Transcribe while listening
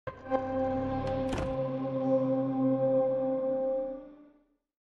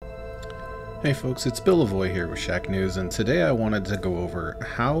Hey folks, it's Bill Lavoie here with Shacknews, and today I wanted to go over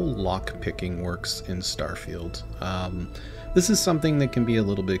how lockpicking works in Starfield. This is something that can be a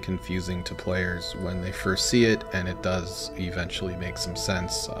little bit confusing to players when they first see it, and it does eventually make some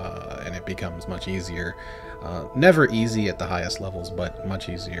sense, and it becomes much easier. Never easy at the highest levels, but much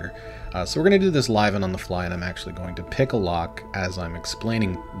easier. So we're going to do this live and on the fly, and I'm actually going to pick a lock as I'm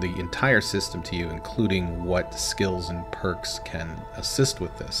explaining the entire system to you, including what skills and perks can assist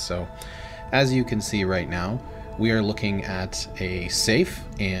with this. So as you can see right now, we are looking at a safe,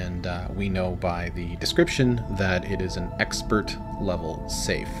 and we know by the description that it is an expert level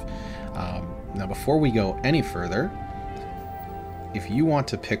safe. Now before we go any further, if you want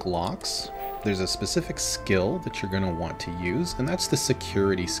to pick locks, there's a specific skill that you're going to want to use, and that's the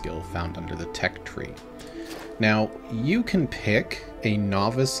security skill found under the tech tree. Now you can pick a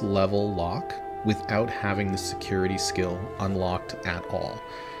novice level lock without having the security skill unlocked at all.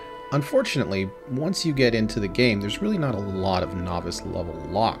 Unfortunately, once you get into the game, there's really not a lot of novice level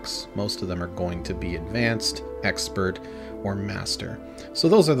locks. Most of them are going to be advanced, expert, or master. So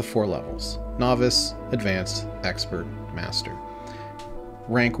those are the four levels: novice, advanced, expert, master.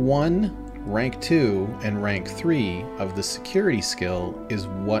 Rank 1, rank 2, and rank 3 of the security skill is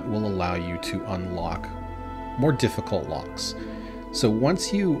what will allow you to unlock more difficult locks. So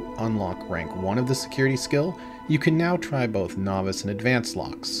once you unlock rank 1 of the security skill, you can now try both novice and advanced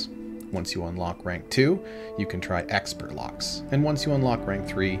locks. Once you unlock rank 2, you can try expert locks. And once you unlock rank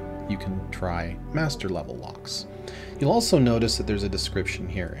 3, you can try master level locks. You'll also notice that there's a description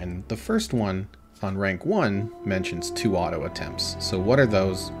here, and the first one on rank 1 mentions 2 auto attempts. So what are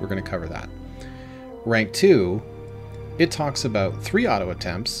those? We're going to cover that. Rank 2, it talks about 3 auto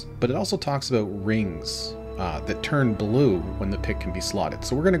attempts, but it also talks about rings that turn blue when the pick can be slotted.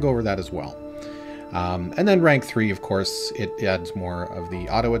 So we're going to go over that as well. And then rank 3, of course, it adds more of the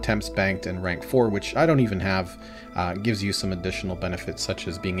auto attempts banked, and rank 4, which I don't even have, gives you some additional benefits, such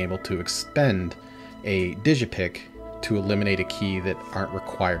as being able to expend a digipick to eliminate a key that aren't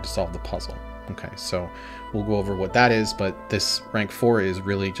required to solve the puzzle. Okay, so we'll go over what that is, but this rank 4 is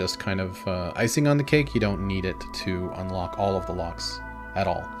really just kind of icing on the cake. You don't need it to unlock all of the locks at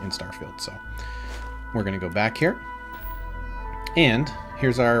all in Starfield. So we're going to go back here, and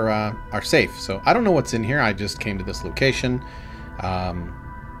here's our safe. So I don't know what's in here. I just came to this location,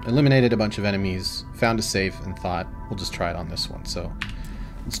 eliminated a bunch of enemies, found a safe, and thought we'll just try it on this one. So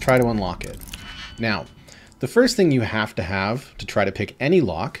let's try to unlock it. Now, the first thing you have to try to pick any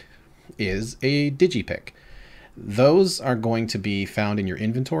lock is a digipick. Those are going to be found in your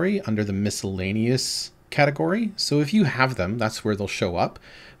inventory under the miscellaneous category. So if you have them, that's where they'll show up.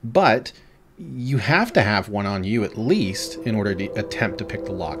 But you have to have one on you at least in order to attempt to pick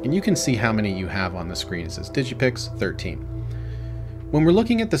the lock. And you can see how many you have on the screen. It says digipicks 13. When we're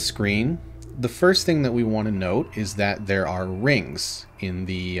looking at the screen, the first thing that we want to note is that there are rings in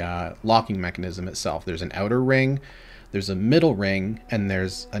the locking mechanism itself. There's an outer ring, there's a middle ring, and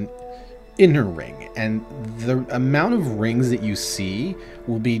there's an inner ring. And the amount of rings that you see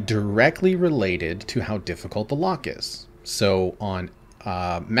will be directly related to how difficult the lock is. So on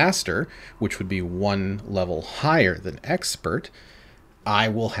master, which would be 1 level higher than expert, I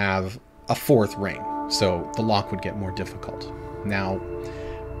will have a 4th ring, so the lock would get more difficult. Now,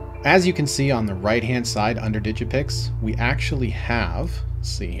 as you can see on the right hand side under digipicks, we actually have, let's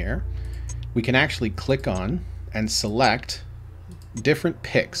see here, we can actually click on and select different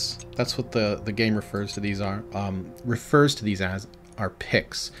picks. That's what the game refers to these as our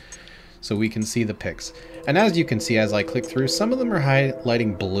picks. So we can see the picks. And as you can see, as I click through, some of them are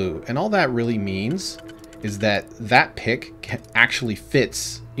highlighting blue. And all that really means is that that pick actually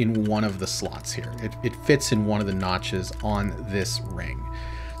fits in one of the slots here. It fits in one of the notches on this ring.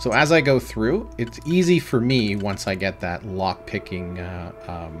 So as I go through, it's easy for me, once I get that lock picking,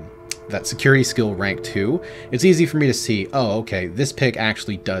 that security skill rank 2, it's easy for me to see, oh, okay, this pick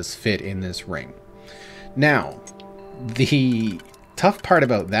actually does fit in this ring. Now, the tough part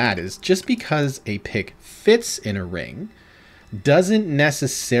about that is just because a pick fits in a ring doesn't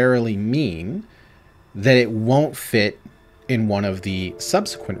necessarily mean that it won't fit in one of the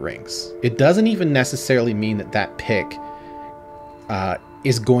subsequent rings. It doesn't even necessarily mean that that pick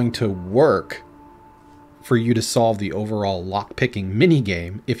is going to work for you to solve the overall lockpicking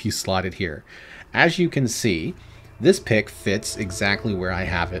minigame if you slot it here. As you can see, this pick fits exactly where I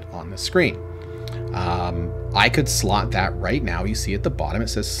have it on the screen. I could slot that right now. You see at the bottom it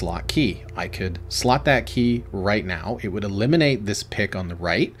says slot key. I could slot that key right now. It would eliminate this pick on the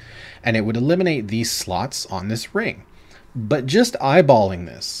right, and it would eliminate these slots on this ring. But just eyeballing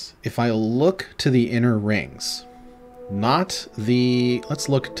this, if I look to the inner rings, Not the... Let's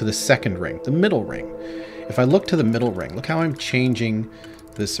look to the second ring, the middle ring. If I look to the middle ring, look how I'm changing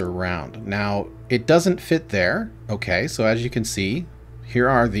this around. Now, it doesn't fit there. Okay, so as you can see, here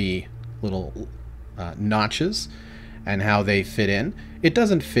are the little notches and how they fit in. It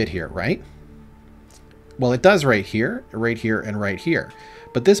doesn't fit here, right? Well, it does right here, and right here.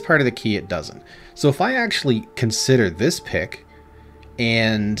 But this part of the key, it doesn't. So if I actually consider this pick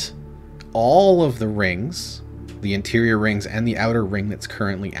and all of the rings, the interior rings and the outer ring that's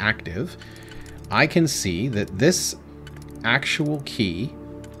currently active, I can see that this actual key,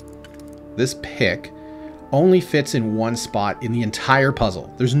 this pick, only fits in one spot in the entire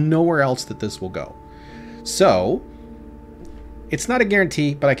puzzle. There's nowhere else that this will go. So it's not a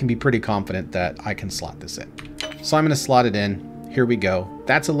guarantee, but I can be pretty confident that I can slot this in. So I'm going to slot it in. Here we go.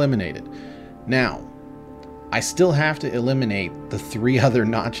 That's eliminated. Now, I still have to eliminate the 3 other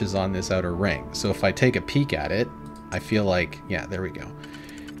notches on this outer ring. So if I take a peek at it, I feel like, yeah, there we go.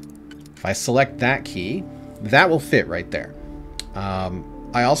 If I select that key, that will fit right there.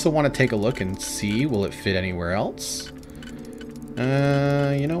 I also want to take a look and see, will it fit anywhere else?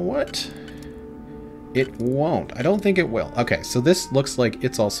 You know what? It won't. I don't think it will. Okay, so this looks like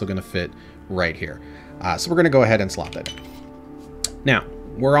it's also going to fit right here. So we're going to go ahead and slot that in. Now,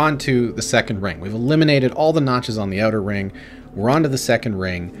 we're on to the second ring. We've eliminated all the notches on the outer ring. We're on to the second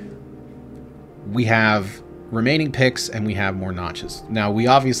ring. We have remaining picks and we have more notches. Now, we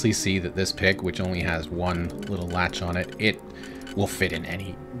obviously see that this pick, which only has one little latch on it, it will fit in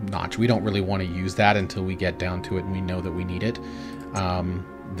any notch. We don't really want to use that until we get down to it and we know that we need it.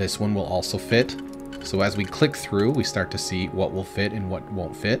 This one will also fit. So as we click through, we start to see what will fit and what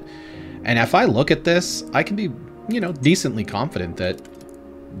won't fit. And if I look at this, I can be, you know, decently confident that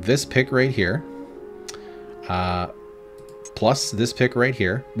this pick right here, plus this pick right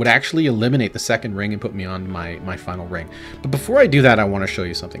here, would actually eliminate the second ring and put me on my final ring. But before I do that, I want to show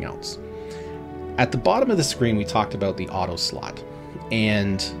you something else. At the bottom of the screen, we talked about the auto slot.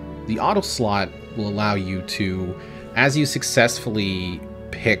 And the auto slot will allow you to, as you successfully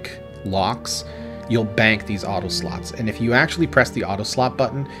pick locks, you'll bank these auto slots. And if you actually press the auto slot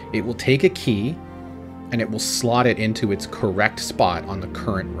button, it will take a key and it will slot it into its correct spot on the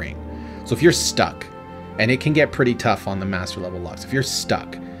current ring. So if you're stuck, and it can get pretty tough on the master level locks, if you're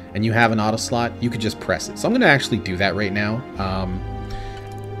stuck and you have an auto slot, you could just press it. So I'm going to actually do that right now.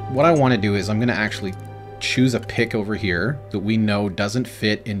 What I want to do is I'm going to actually choose a pick over here that we know doesn't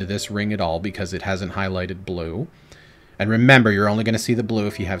fit into this ring at all because it hasn't highlighted blue. And remember, you're only going to see the blue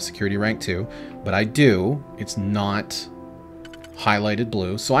if you have security rank 2, but I do. It's not highlighted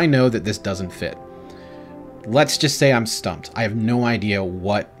blue, so I know that this doesn't fit. Let's just say I'm stumped. I have no idea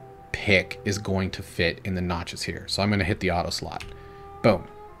what pick is going to fit in the notches here. So I'm going to hit the auto slot. Boom.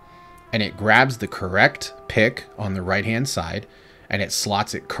 And it grabs the correct pick on the right-hand side, and it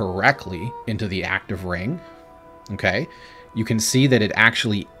slots it correctly into the active ring. Okay. You can see that it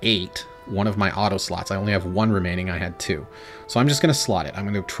actually ate one of my auto slots. I only have 1 remaining. I had 2. So I'm just going to slot it. I'm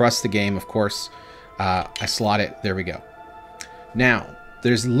going to trust the game, of course. I slot it. There we go. Now,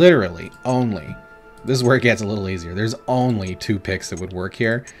 there's literally only... This is where it gets a little easier. There's only 2 picks that would work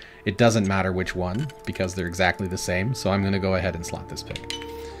here. It doesn't matter which one because they're exactly the same. So I'm going to go ahead and slot this pick.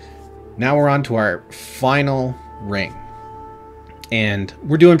 Now we're on to our final ring. And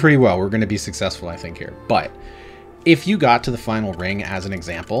we're doing pretty well. We're going to be successful, I think, here. But if you got to the final ring as an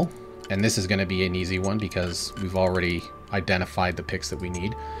example, and this is going to be an easy one because we've already identified the picks that we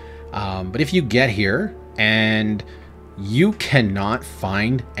need. But if you get here and you cannot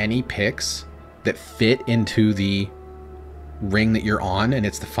find any picks that fit into the ring that you're on and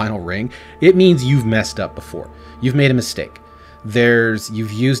it's the final ring, it means you've messed up before. You've made a mistake.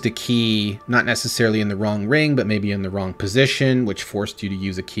 You've used a key, not necessarily in the wrong ring, but maybe in the wrong position, which forced you to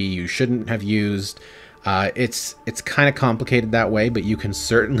use a key you shouldn't have used. It's kind of complicated that way, but you can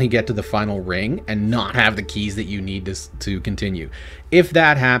certainly get to the final ring and not have the keys that you need to continue. If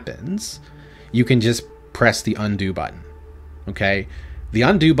that happens, you can just press the undo button. Okay? The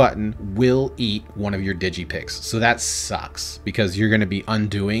undo button will eat one of your digipicks. So that sucks because you're going to be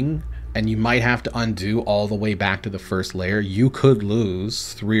undoing and you might have to undo all the way back to the first layer. You could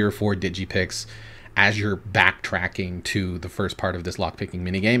lose 3 or 4 digipicks as you're backtracking to the first part of this lockpicking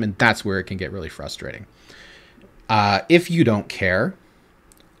minigame, and that's where it can get really frustrating. If you don't care,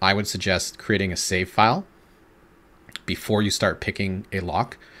 I would suggest creating a save file before you start picking a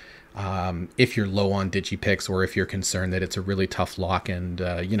lock. If you're low on digipicks or if you're concerned that it's a really tough lock and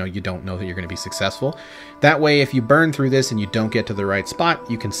you don't know that you're going to be successful. That way, if you burn through this and you don't get to the right spot,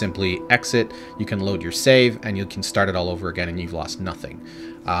 you can simply exit, you can load your save, and you can start it all over again and you've lost nothing.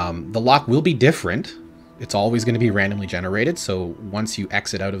 The lock will be different It's always going to be randomly generated. So once you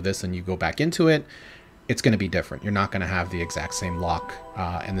exit out of this and you go back into it, it's going to be different. You're not going to have the exact same lock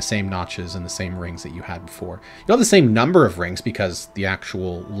and the same notches and the same rings that you had before. You'll have the same number of rings because the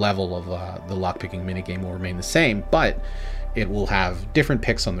actual level of the lockpicking minigame will remain the same, but it will have different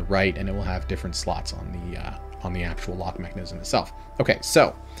picks on the right and it will have different slots on the actual lock mechanism itself. Okay,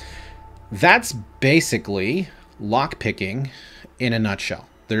 so that's basically lockpicking in a nutshell.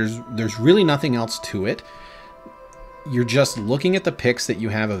 There's really nothing else to it. You're just looking at the picks that you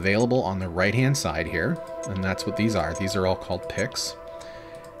have available on the right-hand side here, and that's what these are. These are all called picks.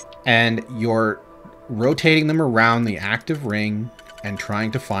 And you're rotating them around the active ring and trying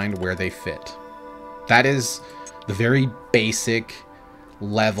to find where they fit. That is the very basic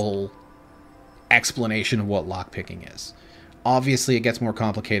level explanation of what lockpicking is. Obviously, it gets more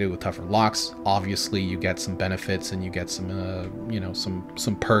complicated with tougher locks. Obviously, you get some benefits and you get some, you know,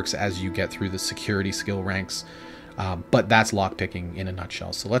 some perks as you get through the security skill ranks. But that's lockpicking in a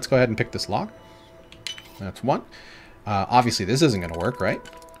nutshell. So let's go ahead and pick this lock. That's one. Obviously, this isn't going to work, right?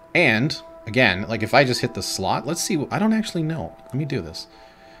 And again, like if I just hit the slot, let's see. I don't actually know. Let me do this.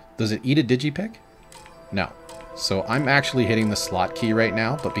 Does it eat a digipick? No. So I'm actually hitting the slot key right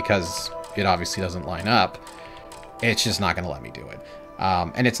now, but because it obviously doesn't line up, it's just not going to let me do it.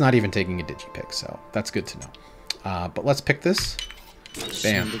 And it's not even taking a digipick, so that's good to know. But let's pick this.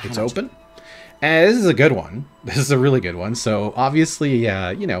 Bam, it's open. And this is a good one. This is a really good one. So obviously,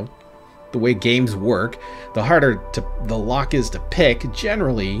 you know, the way games work, the harder the lock is to pick,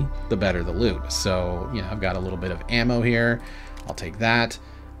 generally, the better the loot. So, you know, I've got a little bit of ammo here. I'll take that.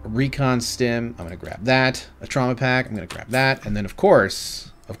 A recon stim, I'm going to grab that. A trauma pack, I'm going to grab that. And then, of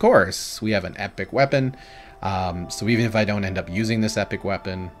course, we have an epic weapon. So even if I don't end up using this epic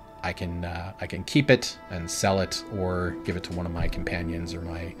weapon, I can keep it and sell it or give it to one of my companions or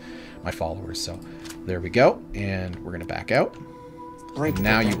my followers. So there we go. And we're going to back out. And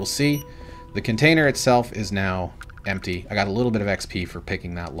now you will see the container itself is now empty. I got a little bit of XP for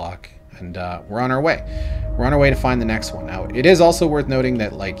picking that lock, and we're on our way. We're on our way to find the next one. Now, it is also worth noting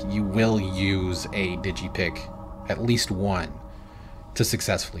that like you will use a digipick, at least one, to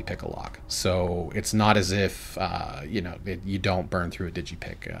successfully pick a lock. So it's not as if you know, you don't burn through a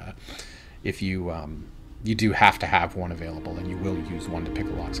digipick. If you you do have to have one available, and you will use one to pick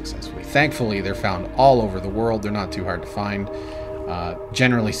a lock successfully. Thankfully, they're found all over the world. They're not too hard to find.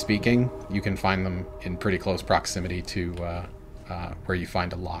 Generally speaking, you can find them in pretty close proximity to where you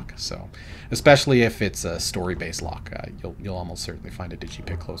find a lock. So, especially if it's a story-based lock, you'll almost certainly find a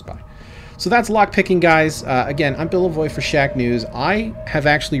digipick close by. So that's lockpicking, guys. Again, I'm Bill Lavoie for Shacknews. I have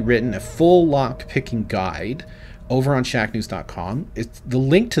actually written a full lockpicking guide over on shacknews.com. The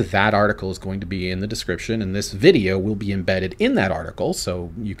link to that article is going to be in the description, and this video will be embedded in that article,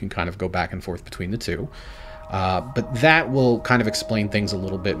 so you can kind of go back and forth between the two. But that will kind of explain things a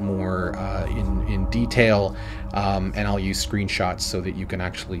little bit more in detail, and I'll use screenshots so that you can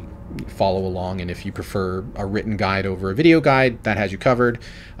actually follow along. And if you prefer a written guide over a video guide, that has you covered.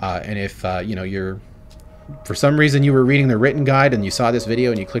 And if you know, for some reason you were reading the written guide and you saw this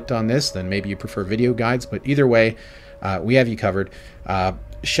video and you clicked on this, then maybe you prefer video guides. But either way, we have you covered.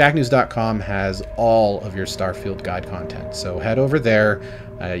 Shacknews.com has all of your Starfield guide content. So head over there.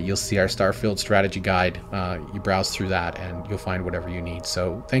 You'll see our Starfield strategy guide. You browse through that and you'll find whatever you need.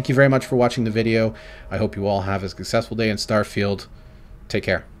 So thank you very much for watching the video. I hope you all have a successful day in Starfield. Take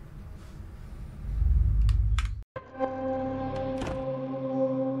care.